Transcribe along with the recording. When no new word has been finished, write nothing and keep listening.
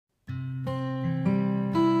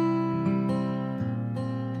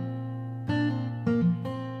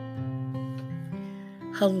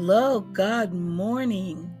Hello, good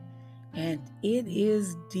morning. And it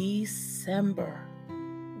is December.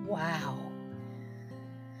 Wow.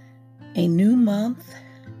 A new month,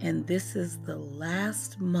 and this is the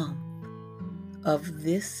last month of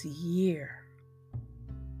this year.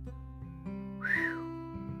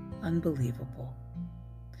 Whew. Unbelievable.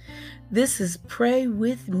 This is Pray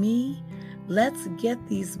With Me. Let's get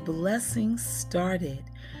these blessings started.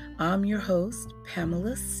 I'm your host,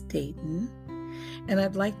 Pamela Staten. And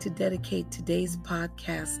I'd like to dedicate today's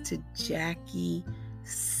podcast to Jackie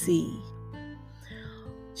C.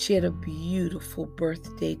 She had a beautiful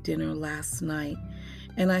birthday dinner last night,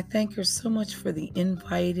 and I thank her so much for the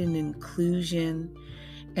invite and inclusion.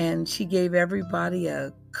 And she gave everybody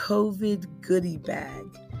a COVID goodie bag.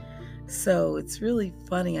 So it's really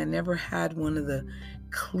funny. I never had one of the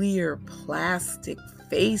clear plastic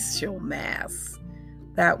facial masks.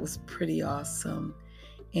 That was pretty awesome.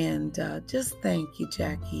 And just thank you,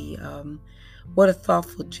 Jackie. What a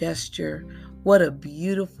thoughtful gesture. What a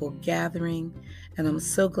beautiful gathering. And I'm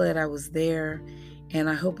so glad I was there. And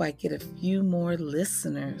I hope I get a few more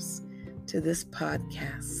listeners to this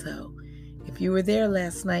podcast. So if you were there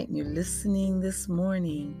last night and you're listening this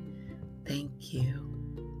morning, thank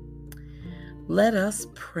you. Let us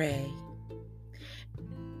pray.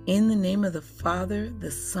 In the name of the Father, the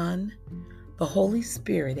Son, the Holy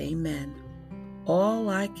Spirit, amen. All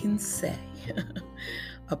I can say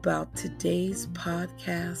about today's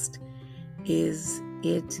podcast is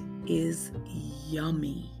it is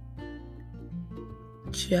yummy.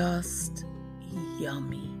 Just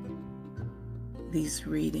yummy. These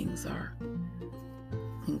readings are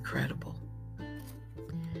incredible.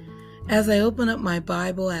 As I open up my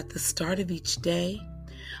Bible at the start of each day,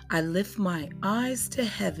 I lift my eyes to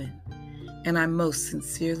heaven and I most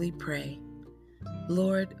sincerely pray,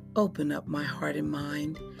 Lord, open up my heart and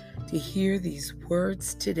mind to hear these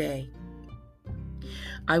words today.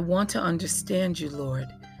 I want to understand you, Lord.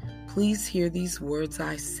 Please hear these words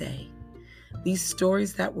I say. These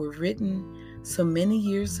stories that were written so many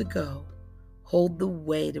years ago hold the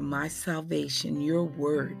way to my salvation. Your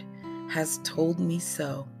word has told me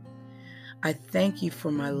so. I thank you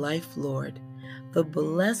for my life, Lord, the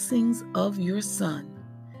blessings of your Son,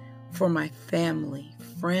 for my family,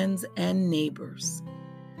 friends, and neighbors.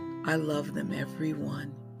 I love them, every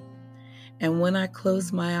one. And when I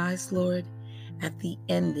close my eyes, Lord, at the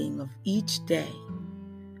ending of each day,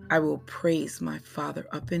 I will praise my Father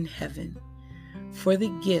up in heaven for the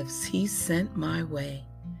gifts he sent my way,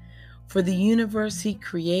 for the universe he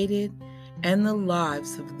created and the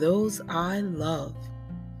lives of those I love.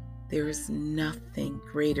 There is nothing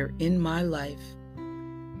greater in my life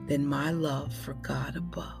than my love for God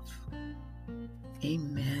above.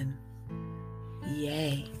 Amen.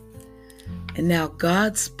 Yay. And now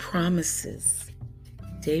God's promises,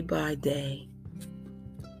 day by day.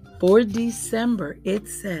 For December, it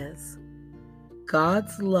says,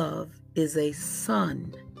 God's love is a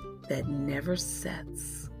sun that never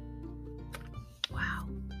sets. Wow.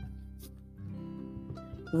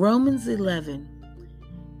 Romans 11.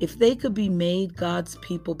 If they could be made God's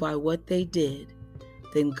people by what they did,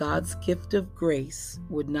 then God's gift of grace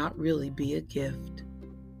would not really be a gift.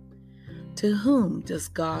 To whom does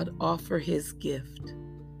God offer his gift?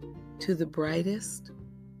 To the brightest?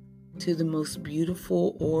 To the most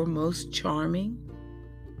beautiful or most charming?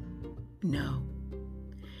 No.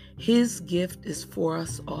 His gift is for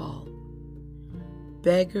us all.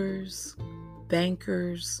 Beggars,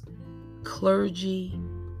 bankers, clergy,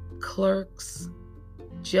 clerks,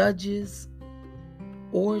 judges,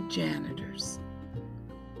 or janitors.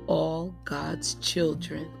 All God's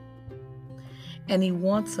children. And he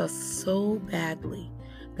wants us so badly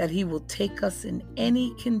that he will take us in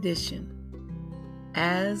any condition.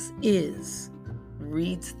 As is,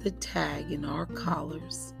 reads the tag in our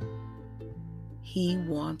collars. He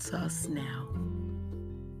wants us now.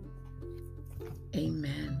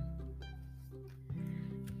 Amen.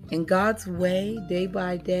 In God's way, day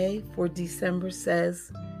by day, for December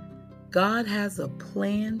says, God has a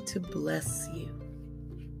plan to bless you.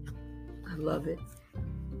 I love it.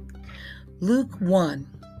 Luke 1.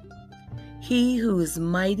 He who is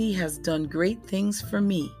mighty has done great things for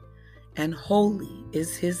me, and holy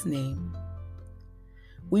is his name.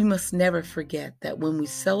 We must never forget that when we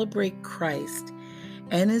celebrate Christ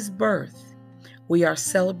and his birth, we are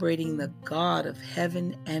celebrating the God of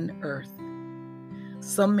heaven and earth.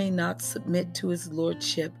 Some may not submit to his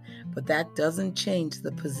lordship, but that doesn't change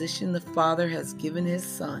the position the Father has given his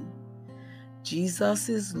Son. Jesus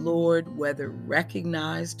is Lord, whether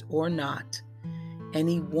recognized or not, and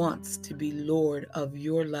he wants to be Lord of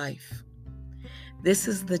your life. This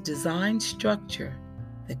is the design structure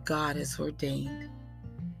that God has ordained.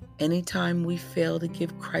 Anytime we fail to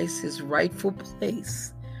give Christ his rightful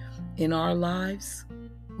place in our lives,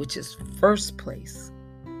 which is first place,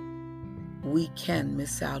 we can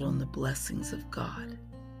miss out on the blessings of God.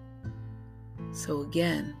 So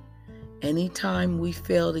again, anytime we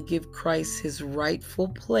fail to give Christ his rightful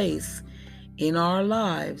place in our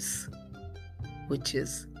lives, which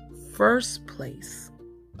is first place,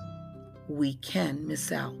 we can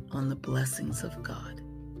miss out on the blessings of God.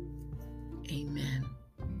 Amen.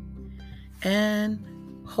 And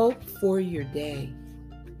hope for your day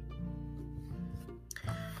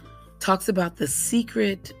talks about the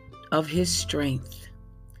secret of his strength.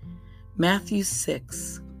 Matthew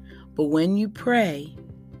 6, but when you pray,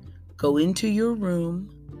 go into your room,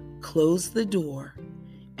 close the door,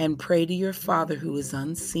 and pray to your Father who is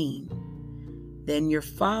unseen. Then your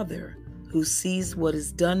Father, who sees what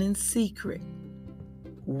is done in secret,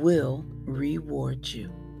 will reward you.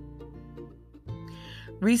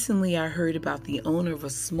 Recently, I heard about the owner of a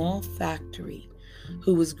small factory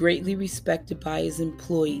who was greatly respected by his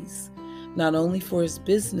employees, not only for his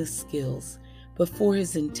business skills, but for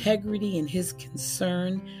his integrity and his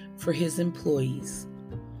concern for his employees.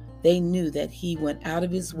 They knew that he went out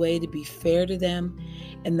of his way to be fair to them,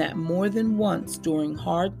 and that more than once during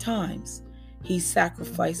hard times, he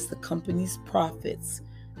sacrificed the company's profits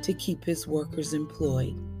to keep his workers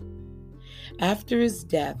employed. After his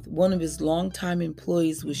death, one of his longtime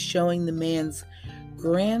employees was showing the man's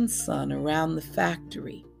grandson around the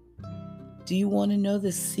factory. Do you want to know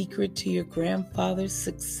the secret to your grandfather's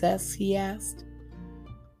success? He asked.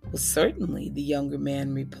 Well, certainly, the younger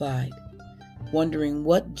man replied, wondering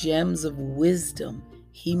what gems of wisdom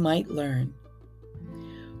he might learn.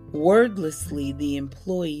 Wordlessly, the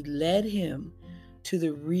employee led him to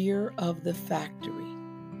the rear of the factory.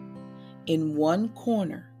 In one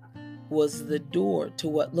corner was the door to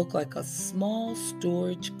what looked like a small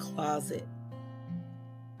storage closet.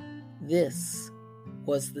 This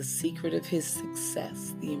was the secret of his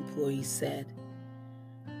success, the employee said.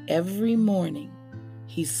 Every morning,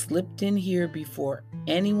 he slipped in here before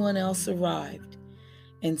anyone else arrived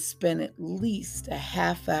and spent at least a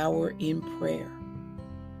half hour in prayer.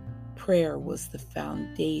 Prayer was the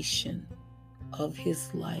foundation of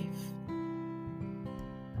his life.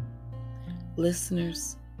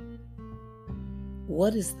 Listeners,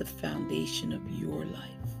 what is the foundation of your life?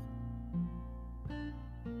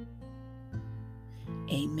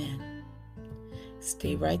 Amen.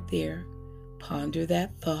 Stay right there, ponder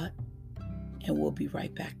that thought, and we'll be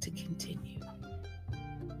right back to continue.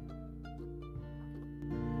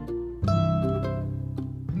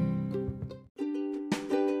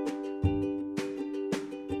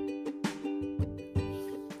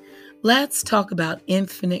 Let's talk about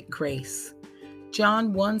infinite grace.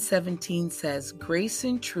 John 1:17 says, "Grace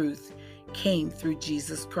and truth came through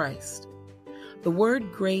Jesus Christ." The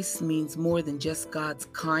word grace means more than just God's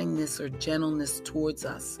kindness or gentleness towards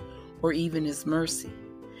us, or even his mercy.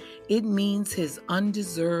 It means his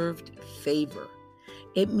undeserved favor.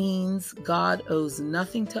 It means God owes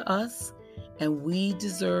nothing to us, and we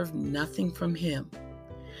deserve nothing from him.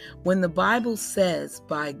 When the Bible says,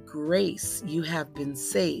 "By grace you have been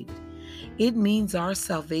saved," it means our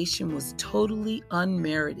salvation was totally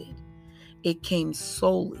unmerited. It came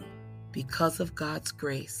solely because of God's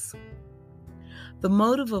grace. The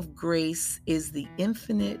motive of grace is the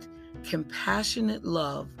infinite, compassionate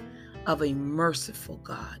love of a merciful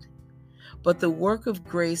God. But the work of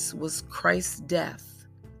grace was Christ's death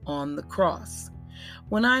on the cross.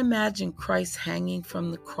 When I imagine Christ hanging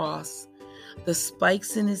from the cross, the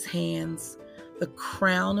spikes in his hands, the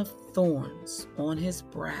crown of thorns on his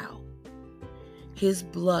brow, his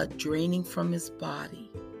blood draining from his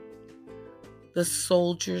body, the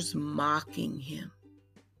soldiers mocking him,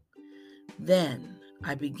 then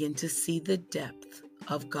I begin to see the depth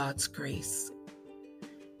of God's grace.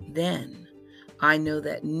 Then I know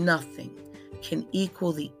that nothing can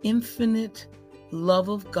equal the infinite love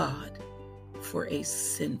of God for a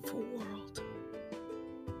sinful world.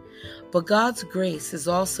 But God's grace is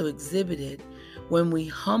also exhibited when we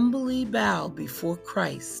humbly bow before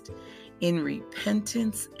Christ in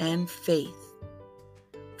repentance and faith,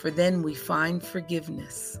 for then we find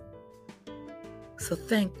forgiveness. So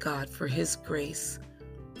thank God for his grace,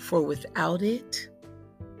 for without it,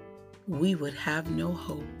 we would have no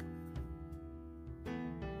hope.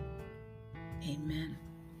 Amen.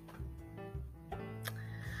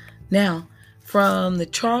 Now, from the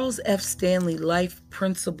Charles F. Stanley Life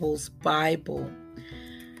Principles Bible,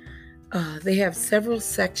 they have several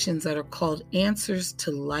sections that are called Answers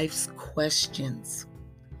to Life's Questions.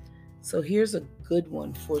 So here's a good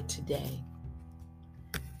one for today.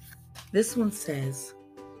 This one says,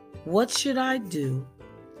 "What should I do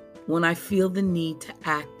when I feel the need to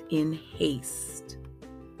act in haste?"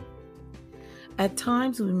 At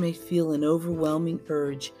times, we may feel an overwhelming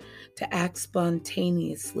urge to act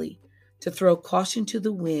spontaneously, to throw caution to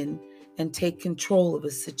the wind and take control of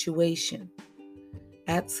a situation.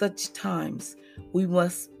 At such times, we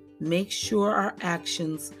must make sure our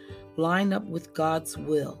actions line up with God's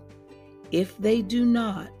will. If they do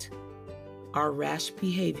not, our rash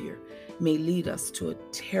behavior may lead us to a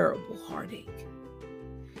terrible heartache.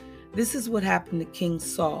 This is what happened to King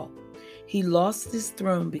Saul. He lost his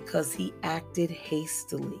throne because he acted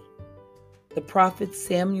hastily. The prophet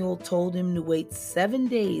Samuel told him to wait 7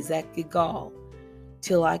 days at Gilgal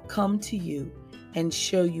till I come to you and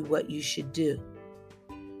show you what you should do.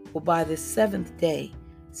 Well, by the 7th day,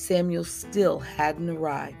 Samuel still hadn't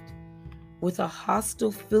arrived. With a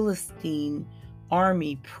hostile Philistine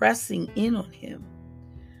army pressing in on him,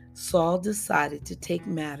 Saul decided to take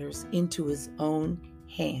matters into his own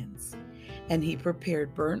hands, and he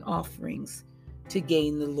prepared burnt offerings to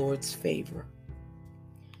gain the Lord's favor.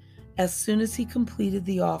 As soon as he completed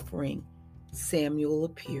the offering, Samuel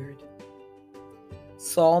appeared.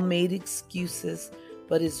 Saul made excuses,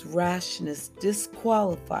 but his rashness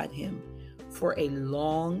disqualified him for a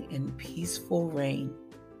long and peaceful reign.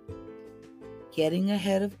 Getting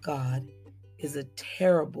ahead of God is a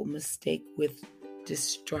terrible mistake with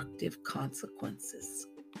destructive consequences.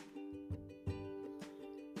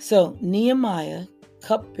 So Nehemiah,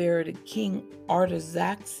 cupbearer to King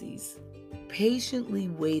Artaxerxes, patiently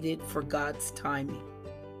waited for God's timing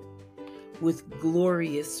with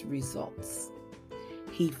glorious results.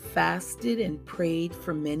 He fasted and prayed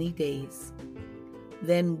for many days,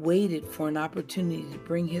 then waited for an opportunity to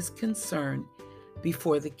bring his concern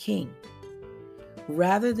before the king.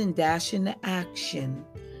 Rather than dash into action,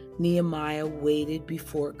 Nehemiah waited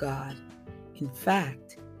before God. In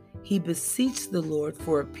fact, he beseeched the Lord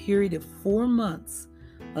for a period of 4 months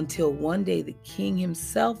until one day the king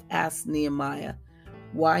himself asked Nehemiah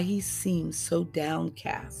why he seemed so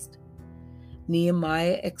downcast.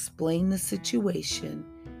 Nehemiah explained the situation,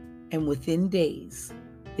 and within days,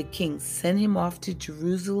 the king sent him off to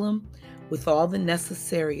Jerusalem with all the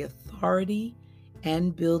necessary authority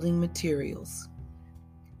and building materials.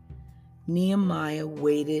 Nehemiah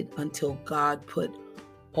waited until God put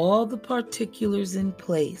all the particulars in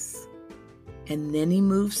place, and then he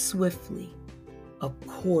moved swiftly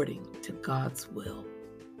according to God's will.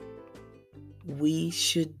 We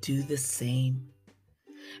should do the same.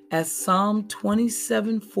 As Psalm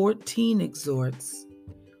 27:14 exhorts,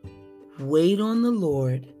 "Wait on the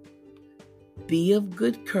Lord, be of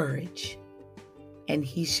good courage, and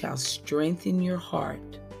he shall strengthen your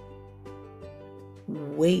heart."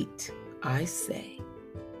 Wait, I say,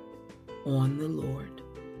 on the Lord.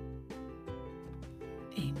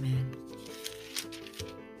 Amen.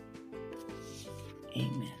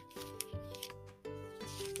 Amen.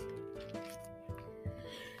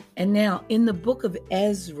 And now, in the book of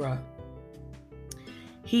Ezra,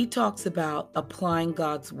 he talks about applying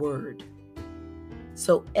God's word.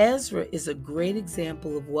 So Ezra is a great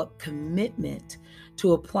example of what commitment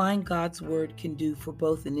to applying God's word can do for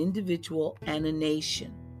both an individual and a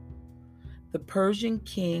nation. The Persian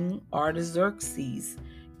king Artaxerxes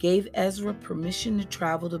gave Ezra permission to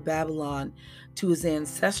travel to Babylon to his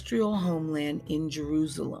ancestral homeland in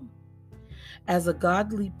Jerusalem. As a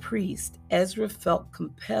godly priest, Ezra felt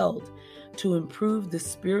compelled to improve the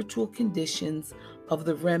spiritual conditions of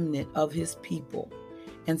the remnant of his people,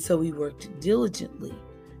 and so he worked diligently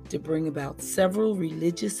to bring about several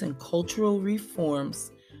religious and cultural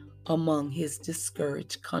reforms among his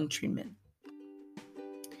discouraged countrymen.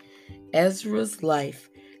 Ezra's life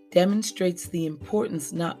demonstrates the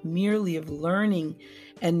importance not merely of learning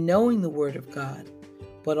and knowing the Word of God,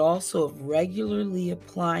 but also of regularly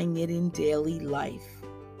applying it in daily life.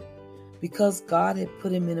 Because God had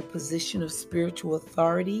put him in a position of spiritual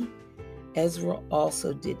authority, Ezra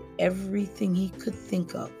also did everything he could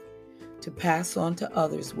think of to pass on to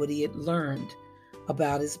others what he had learned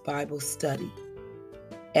about his Bible study.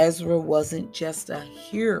 Ezra wasn't just a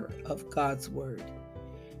hearer of God's Word.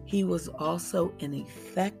 He was also an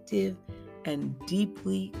effective and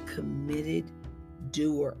deeply committed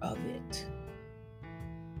doer of it.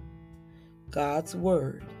 God's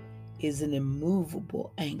word is an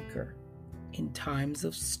immovable anchor in times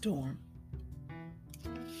of storm.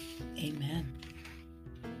 Amen.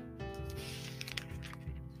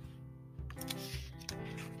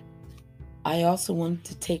 I also wanted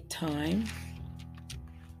to take time.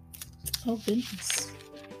 Oh, goodness.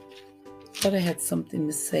 Thought I had something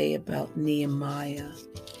to say about Nehemiah.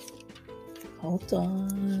 Hold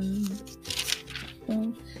on.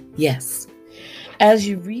 Yes. As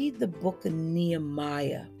you read the book of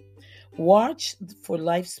Nehemiah, watch for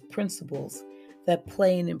life's principles that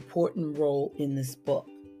play an important role in this book.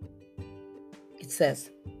 It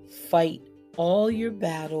says, fight all your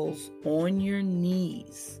battles on your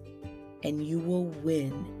knees, and you will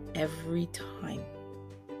win every time.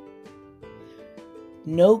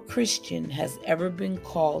 No Christian has ever been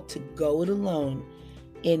called to go it alone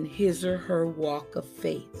in his or her walk of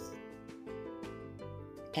faith.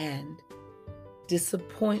 And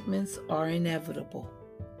disappointments are inevitable.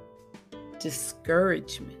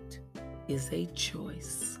 Discouragement is a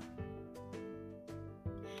choice.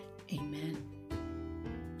 Amen.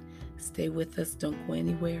 Stay with us. Don't go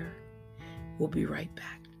anywhere. We'll be right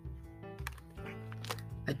back.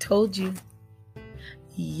 I told you.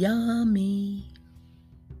 Yummy.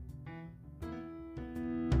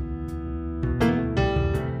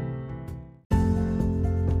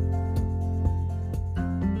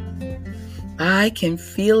 I can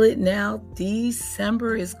feel it now.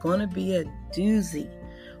 December is going to be a doozy.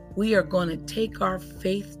 We are going to take our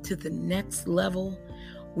faith to the next level.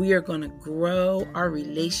 We are going to grow our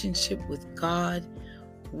relationship with God.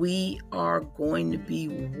 We are going to be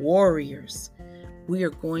warriors. We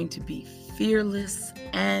are going to be fearless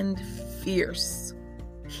and fierce.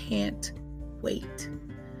 Can't wait.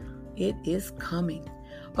 It is coming.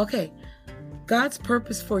 Okay, God's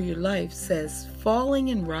purpose for your life says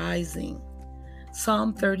falling and rising.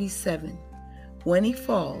 Psalm 37, when he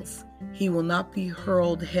falls, he will not be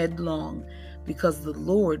hurled headlong, because the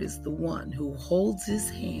Lord is the one who holds his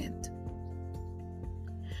hand.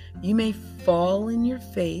 You may fall in your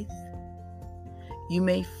faith. You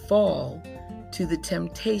may fall to the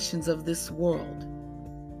temptations of this world,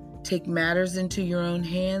 take matters into your own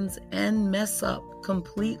hands, and mess up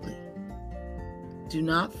completely. Do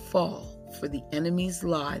not fall for the enemy's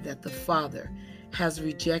lie that the Father has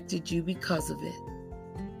rejected you because of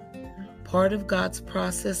it. Part of God's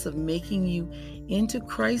process of making you into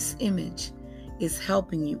Christ's image is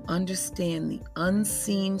helping you understand the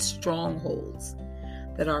unseen strongholds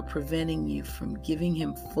that are preventing you from giving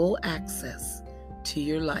him full access to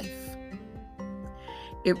your life.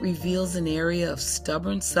 It reveals an area of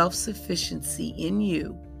stubborn self-sufficiency in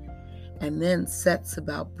you and then sets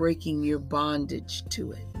about breaking your bondage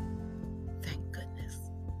to it. Thank goodness.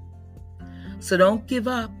 So don't give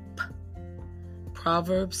up.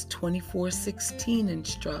 Proverbs 24:16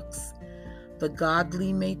 instructs, the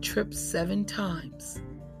godly may trip 7 times,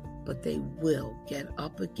 but they will get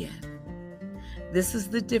up again. This is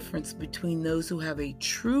the difference between those who have a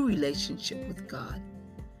true relationship with God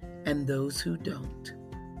and those who don't.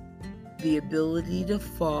 The ability to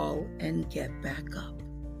fall and get back up.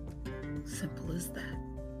 Simple as that.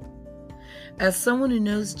 As someone who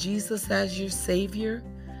knows Jesus as your Savior,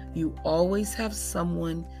 you always have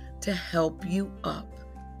someone to help you up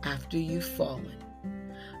after you've fallen.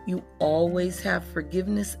 You always have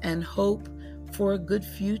forgiveness and hope for a good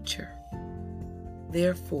future.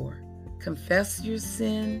 Therefore, confess your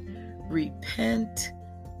sin, repent,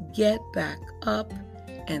 get back up,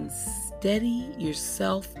 and steady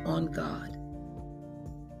yourself on God.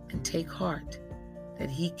 And take heart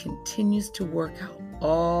that he continues to work out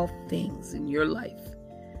all things in your life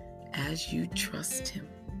as you trust him.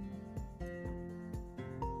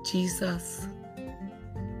 Jesus,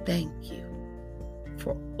 thank you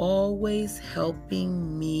for always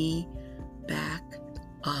helping me back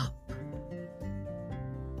up.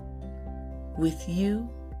 With you,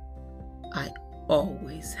 I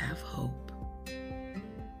always have hope.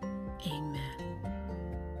 Amen.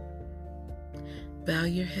 Bow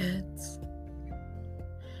your heads.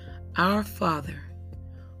 Our Father,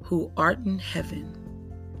 who art in heaven,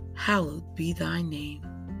 hallowed be thy name.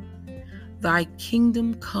 Thy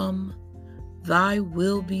kingdom come, thy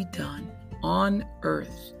will be done on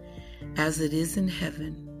earth as it is in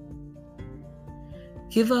heaven.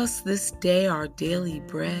 Give us this day our daily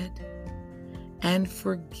bread, and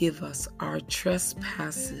forgive us our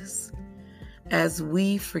trespasses, as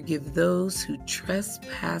we forgive those who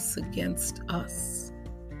trespass against us.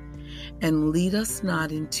 And lead us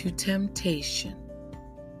not into temptation,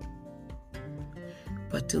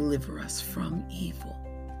 but deliver us from evil.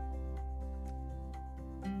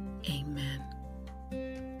 Amen.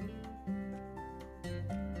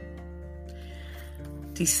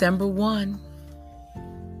 December 1.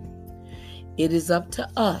 It is up to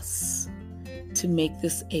us to make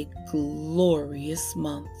this a glorious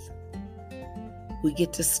month. We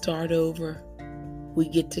get to start over. We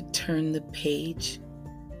get to turn the page.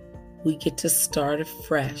 We get to start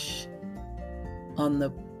afresh on the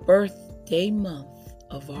birthday month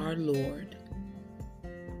of our Lord.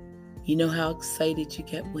 You know how excited you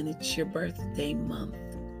get when it's your birthday month.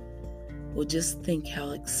 Well, just think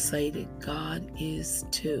how excited God is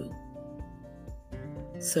too.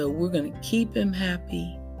 So we're going to keep him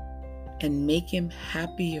happy and make him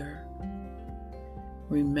happier.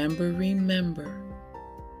 Remember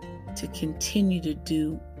to continue to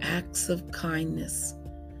do acts of kindness.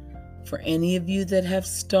 For any of you that have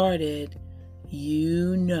started,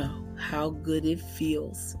 you know how good it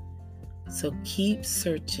feels. So keep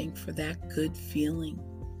searching for that good feeling,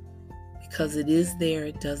 because it is there,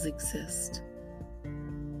 it does exist.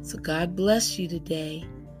 So God bless you today.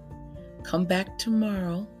 Come back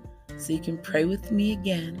tomorrow so you can pray with me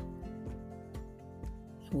again,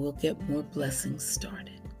 and we'll get more blessings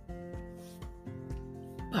started.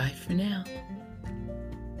 Bye for now.